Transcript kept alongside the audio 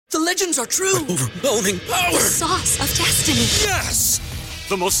legends are true. Overwhelming power. The sauce of destiny. Yes!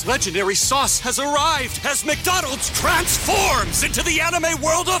 The most legendary sauce has arrived as McDonald's transforms into the anime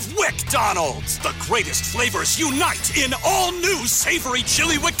world of WickDonald's. The greatest flavors unite in all new savory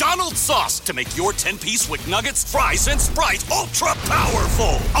chili McDonald's sauce to make your 10-piece Wick Nuggets, fries, and Sprite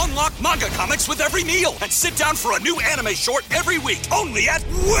ultra-powerful. Unlock manga comics with every meal and sit down for a new anime short every week only at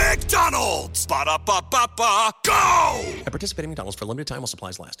WickDonald's. Ba-da-ba-ba-ba, go! At participating McDonald's for a limited time while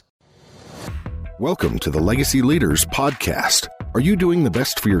supplies last. Welcome to the Legacy Leaders Podcast. Are you doing the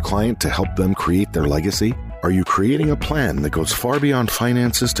best for your client to help them create their legacy? Are you creating a plan that goes far beyond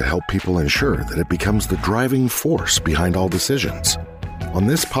finances to help people ensure that it becomes the driving force behind all decisions? On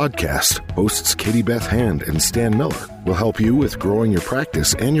this podcast, hosts Katie Beth Hand and Stan Miller will help you with growing your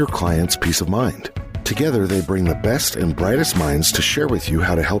practice and your client's peace of mind. Together, they bring the best and brightest minds to share with you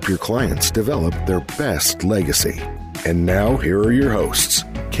how to help your clients develop their best legacy. And now, here are your hosts,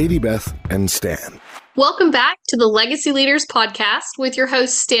 Katie Beth and Stan. Welcome back to the Legacy Leaders Podcast with your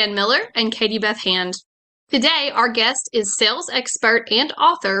hosts Stan Miller and Katie Beth Hand. Today, our guest is sales expert and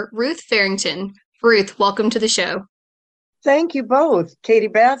author Ruth Farrington. Ruth, welcome to the show. Thank you both, Katie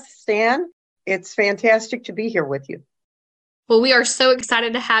Beth, Stan. It's fantastic to be here with you. Well, we are so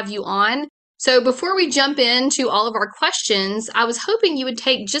excited to have you on. So before we jump into all of our questions, I was hoping you would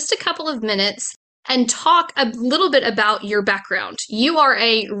take just a couple of minutes and talk a little bit about your background. You are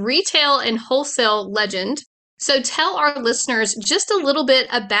a retail and wholesale legend. So tell our listeners just a little bit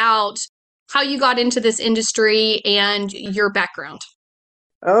about how you got into this industry and your background.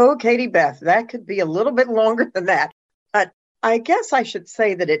 Oh, Katie Beth, that could be a little bit longer than that. But I guess I should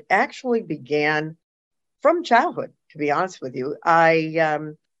say that it actually began from childhood, to be honest with you. I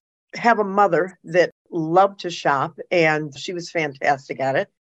have a mother that loved to shop, and she was fantastic at it.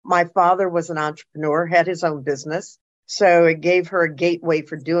 My father was an entrepreneur, had his own business, so it gave her a gateway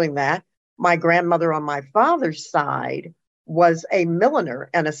for doing that. My grandmother on my father's side was a milliner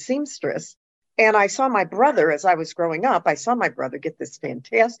and a seamstress. And I saw my brother, as I was growing up, I saw my brother get this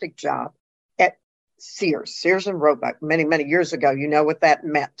fantastic job at Sears and Roebuck many, many years ago. You know what that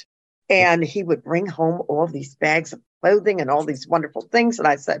meant. And he would bring home all these bags of clothing and all these wonderful things. And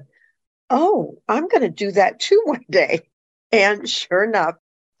I said, oh, I'm going to do that too one day. And sure enough,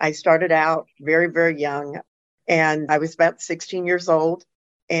 I started out very, very young, and I was about 16 years old,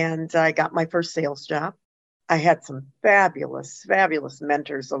 and I got my first sales job. I had some fabulous, fabulous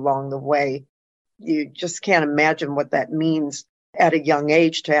mentors along the way. You just can't imagine what that means at a young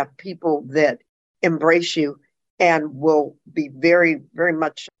age to have people that embrace you and will be very, very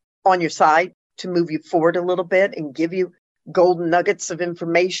much on your side to move you forward a little bit and give you golden nuggets of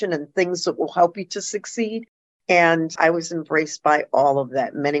information and things that will help you to succeed. And I was embraced by all of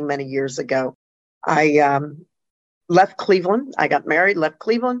that many, many years ago. I left Cleveland. I got married, left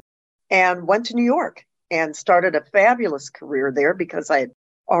Cleveland, and went to New York and started a fabulous career there because I had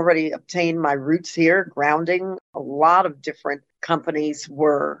already obtained my roots here, grounding. A lot of different companies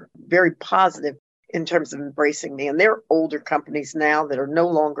were very positive in terms of embracing me. And they're older companies now that are no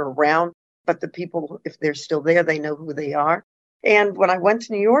longer around, but the people, if they're still there, they know who they are. And when I went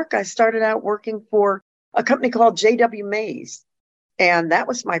to New York, I started out working for a company called J.W. Mays. And that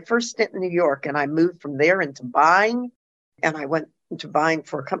was my first stint in New York. And I moved from there into buying. And I went into buying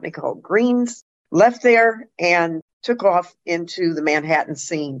for a company called Greens, left there and took off into the Manhattan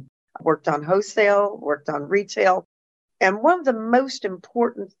scene. I worked on wholesale, worked on retail. And one of the most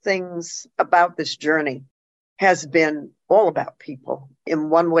important things about this journey has been all about people in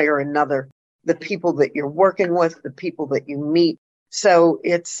one way or another, the people that you're working with, the people that you meet. So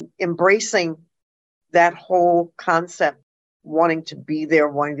it's embracing that whole concept, wanting to be there,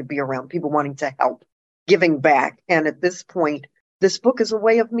 wanting to be around people, wanting to help, giving back. And at this point, this book is a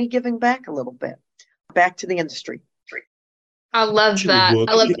way of me giving back a little bit, back to the industry. I love that.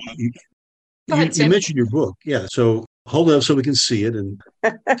 I love that. You mentioned your book. Yeah. So hold it up so we can see it and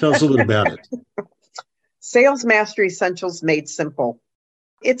tell us a little bit about it. Sales Mastery Essentials Made Simple.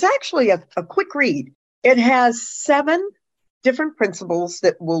 It's actually a quick read. It has 7 different principles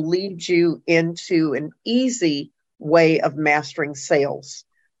that will lead you into an easy way of mastering sales.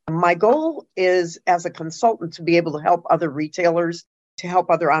 My goal is, as a consultant, to be able to help other retailers, to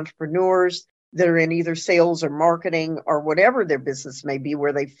help other entrepreneurs that are in either sales or marketing or whatever their business may be,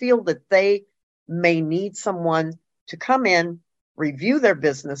 where they feel that they may need someone to come in, review their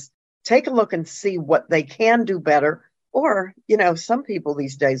business, take a look and see what they can do better. Or, some people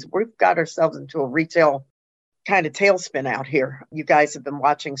these days, we've got ourselves into a retail kind of tailspin out here. You guys have been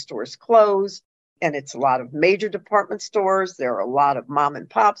watching stores close, and it's a lot of major department stores. There are a lot of mom and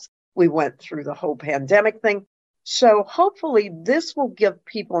pops. We went through the whole pandemic thing. So hopefully this will give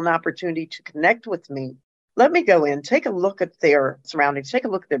people an opportunity to connect with me. Let me go in, take a look at their surroundings, take a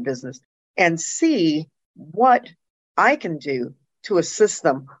look at their business, and see what I can do to assist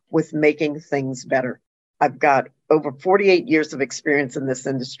them with making things better. I've got over 48 years of experience in this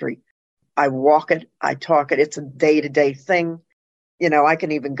industry. I walk it, I talk it. It's a day-to-day thing. I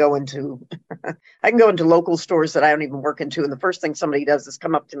can even go into local stores that I don't even work into. And the first thing somebody does is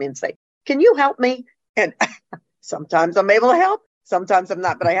come up to me and say, "Can you help me?" And sometimes I'm able to help, sometimes I'm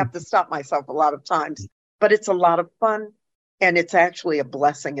not, but I have to stop myself a lot of times. But it's a lot of fun, and it's actually a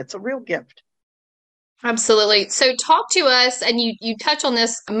blessing. It's a real gift. Absolutely. So talk to us, and you touch on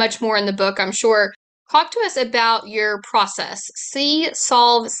this much more in the book, I'm sure. Talk to us about your process. See,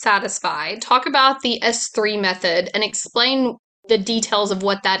 solve, satisfy. Talk about the S3 method and explain the details of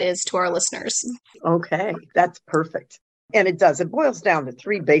what that is to our listeners. Okay, that's perfect. And it does. It boils down to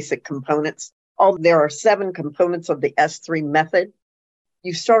 3 basic components. There are 7 components of the S3 method.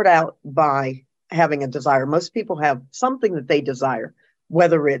 You start out by having a desire. Most people have something that they desire,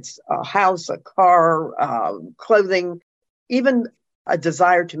 whether it's a house, a car, clothing, even a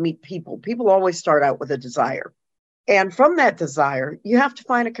desire to meet people. People always start out with a desire. And from that desire, you have to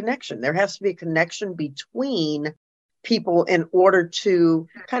find a connection. There has to be a connection between people in order to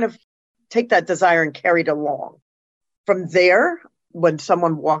kind of take that desire and carry it along. From there, when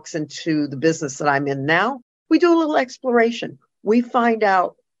someone walks into the business that I'm in now, we do a little exploration. We find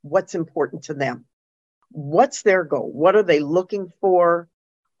out what's important to them. What's their goal? What are they looking for?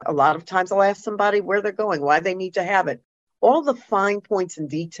 A lot of times I'll ask somebody where they're going, why they need to have it. All the fine points and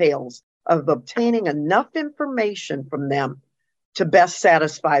details of obtaining enough information from them to best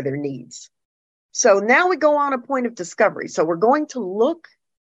satisfy their needs. So now we go on a point of discovery. So we're going to look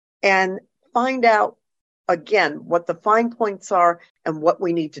and find out, again, what the fine points are and what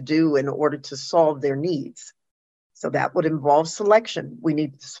we need to do in order to solve their needs. So that would involve selection. We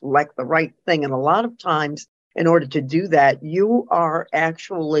need to select the right thing. And a lot of times, in order to do that, you are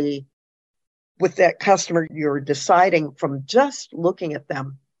actually, with that customer, you're deciding from just looking at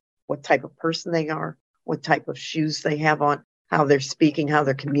them, what type of person they are, what type of shoes they have on, how they're speaking, how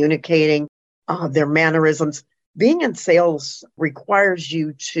they're communicating, their mannerisms. Being in sales requires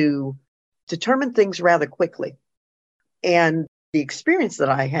you to determine things rather quickly. And the experience that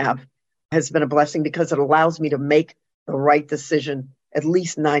I have has been a blessing because it allows me to make the right decision at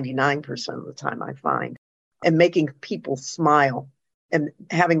least 99% of the time, I find. And making people smile and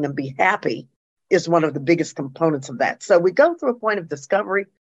having them be happy is one of the biggest components of that. So we go through a point of discovery,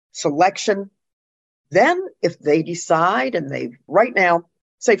 selection. Then if they decide, and they right now,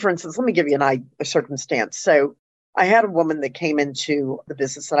 say, for instance, let me give you a circumstance. So I had a woman that came into the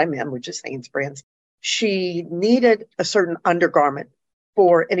business that I'm in, which is Hanes Brands. She needed a certain undergarment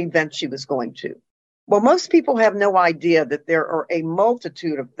for an event she was going to. Well, most people have no idea that there are a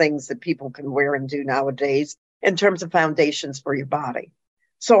multitude of things that people can wear and do nowadays in terms of foundations for your body.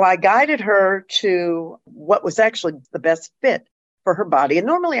 So I guided her to what was actually the best fit for her body. And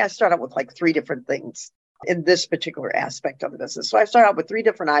normally I start out with like 3 different things in this particular aspect of the business. So I start out with 3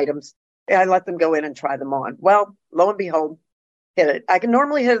 different items and I let them go in and try them on. Well, lo and behold, hit it. I can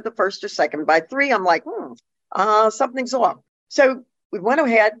normally hit it the first or second. By 3, I'm like, something's off. So we went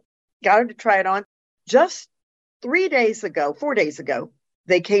ahead, got her to try it on. Just 4 days ago,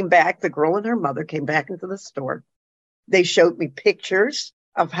 they came back. The girl and her mother came back into the store. They showed me pictures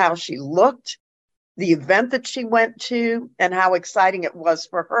of how she looked, the event that she went to, and how exciting it was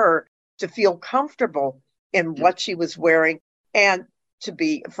for her to feel comfortable in what she was wearing and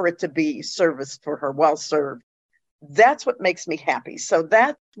for it to be service for her, well served. That's what makes me happy. So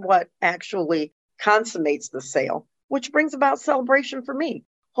that's what actually consummates the sale, which brings about celebration for me.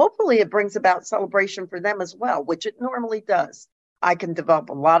 Hopefully it brings about celebration for them as well, which it normally does. I can develop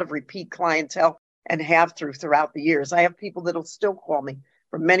a lot of repeat clientele and have throughout the years. I have people that'll still call me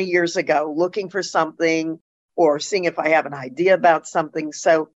from many years ago looking for something or seeing if I have an idea about something.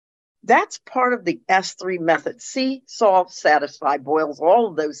 So that's part of the S3 method. See, solve, satisfy boils all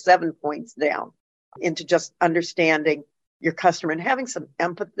of those 7 points down into just understanding your customer and having some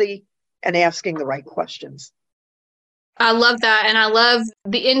empathy and asking the right questions. I love that. And I love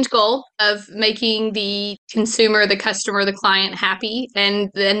the end goal of making the consumer, the customer, the client happy, and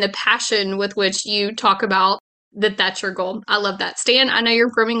then the passion with which you talk about that's your goal. I love that. Stan, I know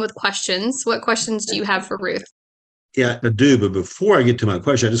you're brimming with questions. What questions do you have for Ruth? Yeah, I do. But before I get to my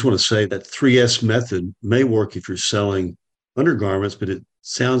question, I just want to say that 3S method may work if you're selling undergarments, but it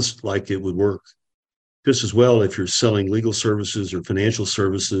sounds like it would work just as well if you're selling legal services or financial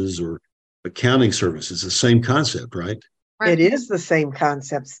services or accounting services. It's the same concept, right? It is the same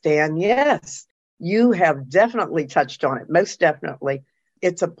concept, Stan. Yes. You have definitely touched on it, most definitely.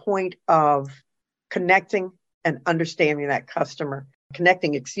 It's a point of connecting and understanding that customer,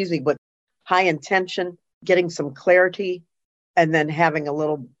 with high intention, getting some clarity, and then having a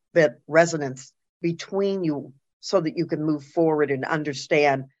little bit resonance between you so that you can move forward and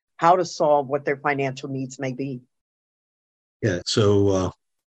understand how to solve what their financial needs may be. Yeah. So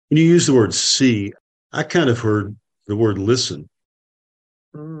when you use the word see, I kind of heard the word listen,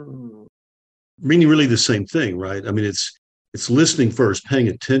 meaning really the same thing, right? I mean, it's listening first, paying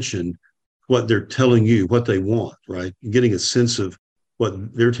attention to what they're telling you, what they want, right? Getting a sense of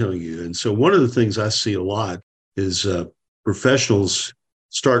what they're telling you. And so one of the things I see a lot is professionals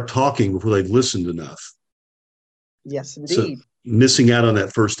start talking before they've listened enough. Yes, indeed. So missing out on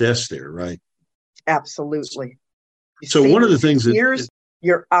that first S there, right? Absolutely. So one of the things that ears,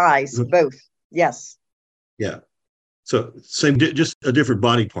 your eyes, both. Yes. Yeah. So same, just a different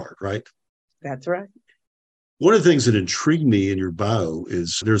body part, right? That's right. One of the things that intrigued me in your bio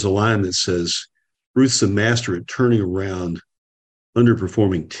is there's a line that says, Ruth's a master at turning around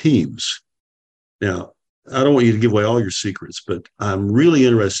underperforming teams. Now, I don't want you to give away all your secrets, but I'm really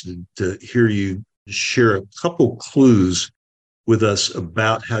interested to hear you share a couple clues with us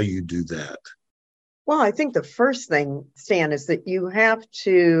about how you do that. Well, I think the first thing, Stan, is that you have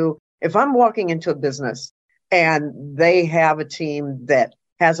to, if I'm walking into a business and they have a team that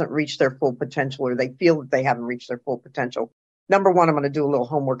hasn't reached their full potential, or they feel that they haven't reached their full potential, number one, I'm going to do a little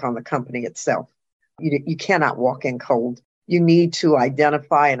homework on the company itself. You cannot walk in cold. You need to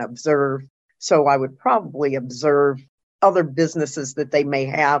identify and observe. So I would probably observe other businesses that they may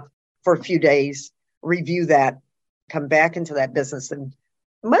have for a few days, review that, come back into that business. And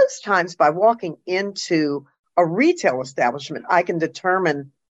most times by walking into a retail establishment, I can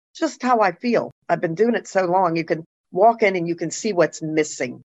determine just how I feel. I've been doing it so long. You can walk in and you can see what's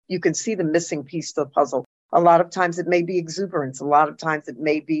missing. You can see the missing piece of the puzzle. A lot of times it may be exuberance. A lot of times it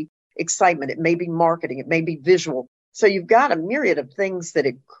may be excitement. It may be marketing. It may be visual. So you've got a myriad of things that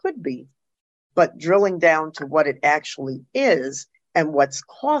it could be, but drilling down to what it actually is and what's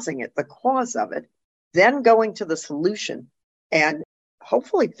causing it, the cause of it, then going to the solution and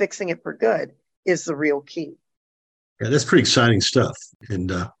hopefully fixing it for good is the real key. Yeah, that's pretty exciting stuff.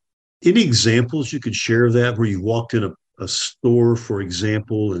 And any examples you could share of that where you walked in a store, for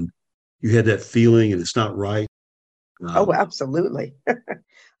example, and you had that feeling and it's not right? Oh, absolutely.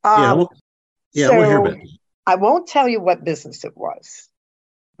 I want to hear about it. I won't tell you what business it was,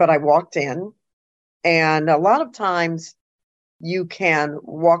 but I walked in, and a lot of times you can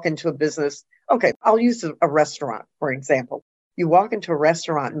walk into a business. Okay, I'll use a restaurant, for example. You walk into a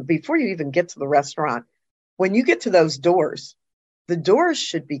restaurant, and before you even get to the restaurant, when you get to those doors, the doors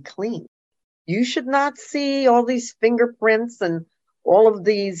should be clean. You should not see all these fingerprints and all of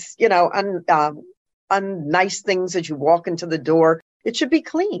these, unnice things as you walk into the door. It should be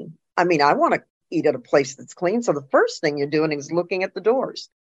clean. I mean, I want to eat at a place that's clean. So the first thing you're doing is looking at the doors.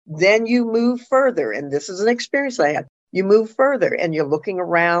 Then you move further. And this is an experience I had. You move further and you're looking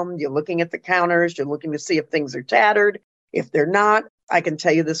around, you're looking at the counters, you're looking to see if things are tattered. If they're not, I can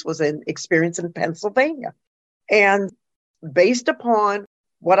tell you this was an experience in Pennsylvania. And based upon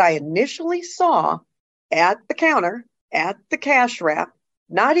what I initially saw at the counter, at the cash wrap,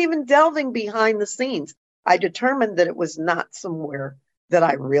 not even delving behind the scenes, I determined that it was not somewhere that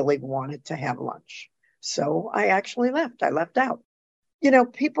I really wanted to have lunch. So I actually left. I left out.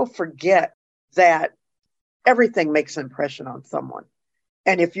 People forget that everything makes an impression on someone.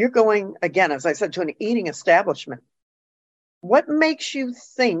 And if you're going, again, as I said, to an eating establishment, what makes you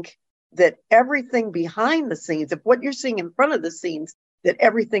think that everything behind the scenes, if what you're seeing in front of the scenes, that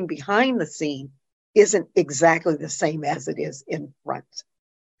everything behind the scene isn't exactly the same as it is in front?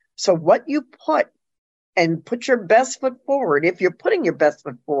 So what you put your best foot forward, if you're putting your best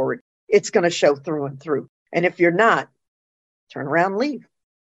foot forward, it's going to show through and through. And if you're not, turn around, leave.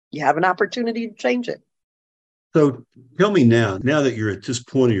 You have an opportunity to change it. So tell me now that you're at this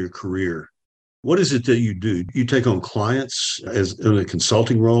point of your career, what is it that you do? You take on clients as in a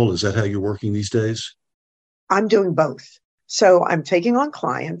consulting role? Is that how you're working these days? I'm doing both. So I'm taking on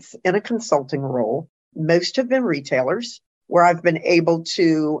clients in a consulting role. Most have been retailers where I've been able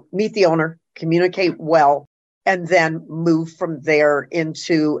to meet the owner, communicate well, and then move from there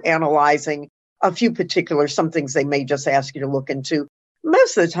into analyzing a few some things they may just ask you to look into.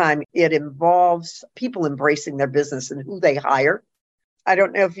 Most of the time, it involves people embracing their business and who they hire. I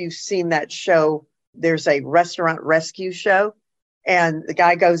don't know if you've seen that show. There's a restaurant rescue show, and the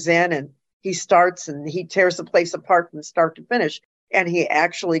guy goes in and he starts and he tears the place apart from start to finish, and he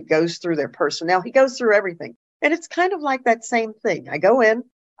actually goes through their personnel. He goes through everything. And it's kind of like that same thing. I go in,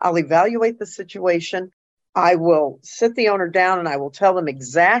 I'll evaluate the situation. I will sit the owner down and I will tell them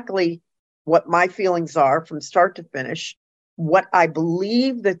exactly what my feelings are from start to finish, what I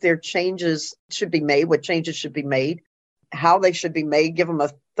believe that their changes should be made, what changes should be made, how they should be made, give them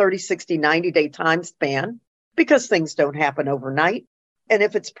a 30, 60, 90-day time span because things don't happen overnight. And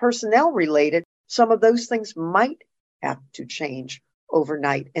if it's personnel related, some of those things might have to change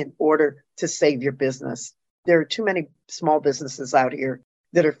overnight in order to save your business. There are too many small businesses out here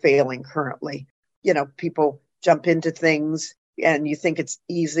that are failing currently. People jump into things and you think it's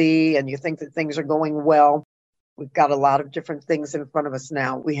easy and you think that things are going well. We've got a lot of different things in front of us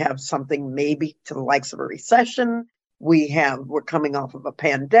now. We have something maybe to the likes of a recession. We're coming off of a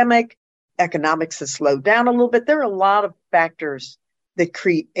pandemic. Economics has slowed down a little bit. There are a lot of factors that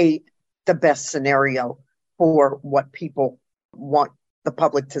create the best scenario for what people want the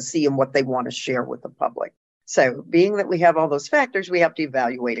public to see and what they want to share with the public. So being that we have all those factors, we have to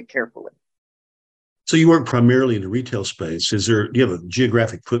evaluate it carefully. So you work primarily in the retail space. Do you have a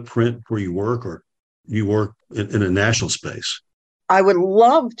geographic footprint where you work, or you work in a national space? I would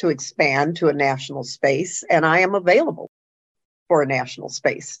love to expand to a national space, and I am available for a national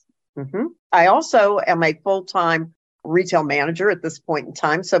space. I also am a full-time retail manager at this point in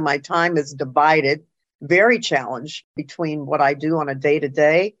time, so my time is divided, very challenged between what I do on a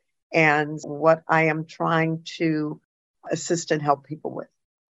day-to-day and what I am trying to assist and help people with.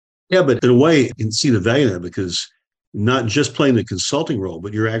 Yeah, but in a way, you can see the value of that because not just playing the consulting role,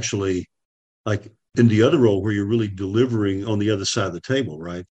 but you're actually like in the other role where you're really delivering on the other side of the table,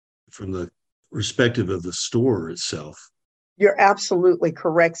 right? From the perspective of the store itself. You're absolutely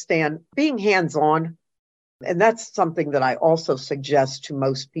correct, Stan. Being hands-on, and that's something that I also suggest to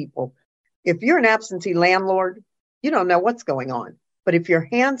most people. If you're an absentee landlord, you don't know what's going on. But if you're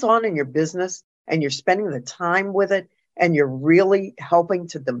hands-on in your business and you're spending the time with it and you're really helping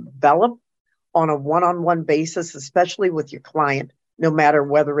to develop on a one-on-one basis, especially with your client, no matter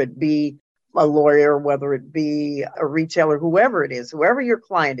whether it be a lawyer, whether it be a retailer, whoever it is, whoever your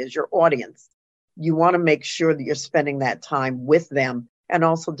client is, your audience, you want to make sure that you're spending that time with them and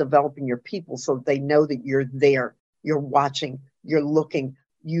also developing your people so that they know that you're there, you're watching, you're looking,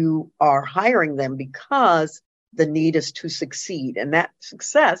 you are hiring them because the need is to succeed. And that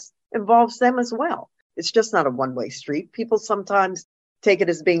success involves them as well. It's just not a one-way street. People sometimes take it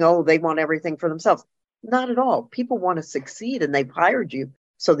as being, they want everything for themselves. Not at all. People want to succeed and they've hired you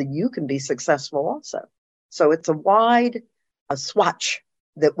so that you can be successful also. So it's a wide swatch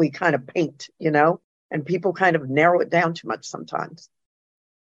that we kind of paint, and people kind of narrow it down too much sometimes.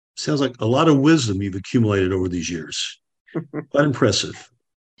 Sounds like a lot of wisdom you've accumulated over these years. Quite impressive.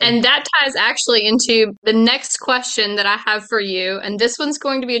 And that ties actually into the next question that I have for you. And this one's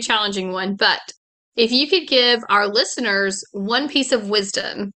going to be a challenging one, but if you could give our listeners one piece of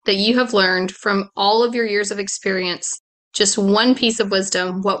wisdom that you have learned from all of your years of experience, just one piece of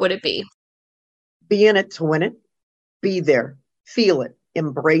wisdom, what would it be? Be in it to win it. Be there. Feel it.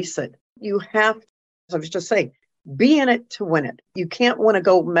 Embrace it. You have, as I was just saying, be in it to win it. You can't win a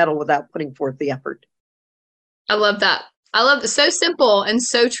gold medal without putting forth the effort. I love that. I love it. So simple and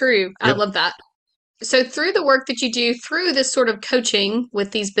so true. Yep. I love that. So through the work that you do, through this sort of coaching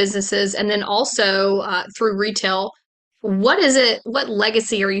with these businesses, and then also through retail, what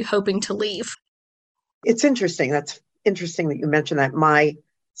legacy are you hoping to leave? It's interesting. That's interesting that you mentioned that. My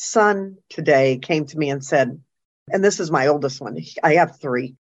son today came to me and said, and this is my oldest one, I have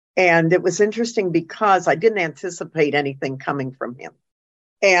 3. And it was interesting because I didn't anticipate anything coming from him.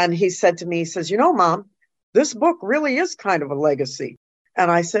 And he said to me, he says, Mom, this book really is kind of a legacy. And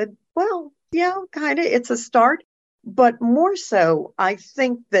I said, well, yeah, kind of. It's a start. But more so, I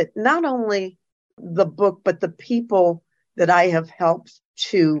think that not only the book, but the people that I have helped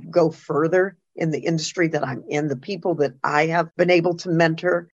to go further in the industry that I'm in, the people that I have been able to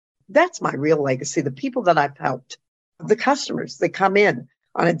mentor, that's my real legacy. The people that I've helped, the customers that come in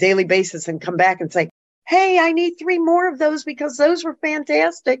on a daily basis and come back and say, hey, I need 3 more of those because those were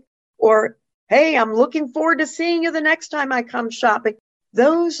fantastic. Or, hey, I'm looking forward to seeing you the next time I come shopping.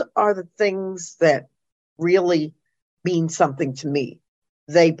 Those are the things that really mean something to me.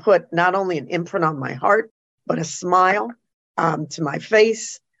 They put not only an imprint on my heart, but a smile to my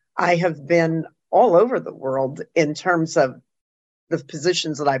face. I have been all over the world in terms of the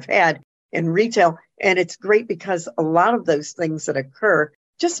positions that I've had in retail. And it's great because a lot of those things that occur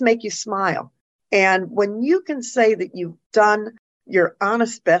just make you smile. And when you can say that you've done your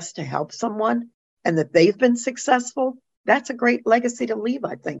honest best to help someone and that they've been successful, that's a great legacy to leave,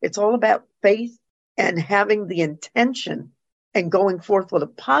 I think. It's all about faith and having the intention and going forth with a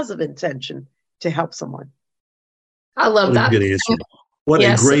positive intention to help someone. I love that. Good answer. What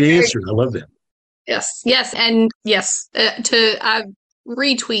Yes, a great very- answer. I love that. Yes, and yes, I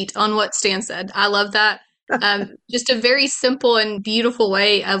retweet on what Stan said. I love that. Just a very simple and beautiful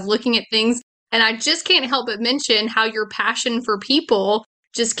way of looking at things. And I just can't help but mention how your passion for people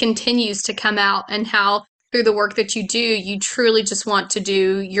just continues to come out, and how through the work that you do, you truly just want to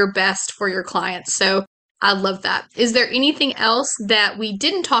do your best for your clients. So I love that. Is there anything else that we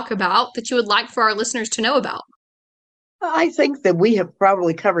didn't talk about that you would like for our listeners to know about? I think that we have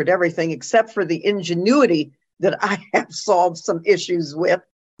probably covered everything except for the ingenuity that I have solved some issues with.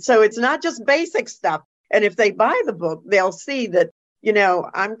 So it's not just basic stuff. And if they buy the book, they'll see that,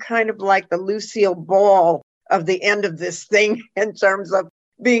 I'm kind of like the Lucille Ball of the end of this thing in terms of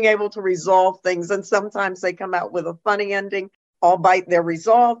being able to resolve things. And sometimes they come out with a funny ending, albeit they're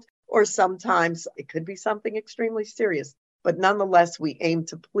resolved, or sometimes it could be something extremely serious. But nonetheless, we aim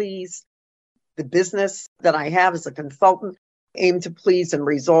to please. The business that I have as a consultant, aim to please and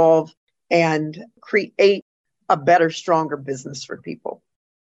resolve and create a better, stronger business for people.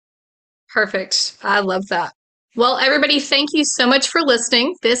 Perfect. I love that. Well, everybody, thank you so much for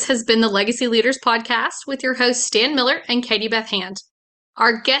listening. This has been the Legacy Leaders Podcast with your hosts, Stan Miller and Katie Beth Hand.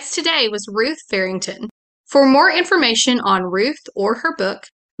 Our guest today was Ruth Farrington. For more information on Ruth or her book,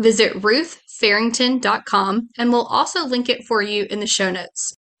 visit ruthfarrington.com, and we'll also link it for you in the show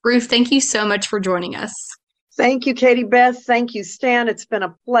notes. Ruth, thank you so much for joining us. Thank you, Katie Beth. Thank you, Stan. It's been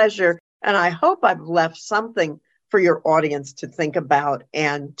a pleasure. And I hope I've left something for your audience to think about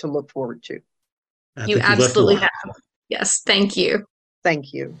and to look forward to. You absolutely have. Yes, thank you.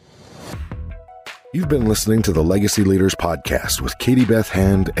 Thank you. You've been listening to the Legacy Leaders Podcast with Katie Beth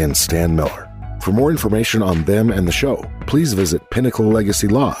Hand and Stan Miller. For more information on them and the show, please visit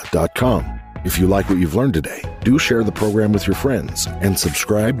pinnaclelegacylaw.com. If you like what you've learned today, do share the program with your friends and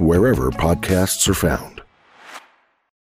subscribe wherever podcasts are found.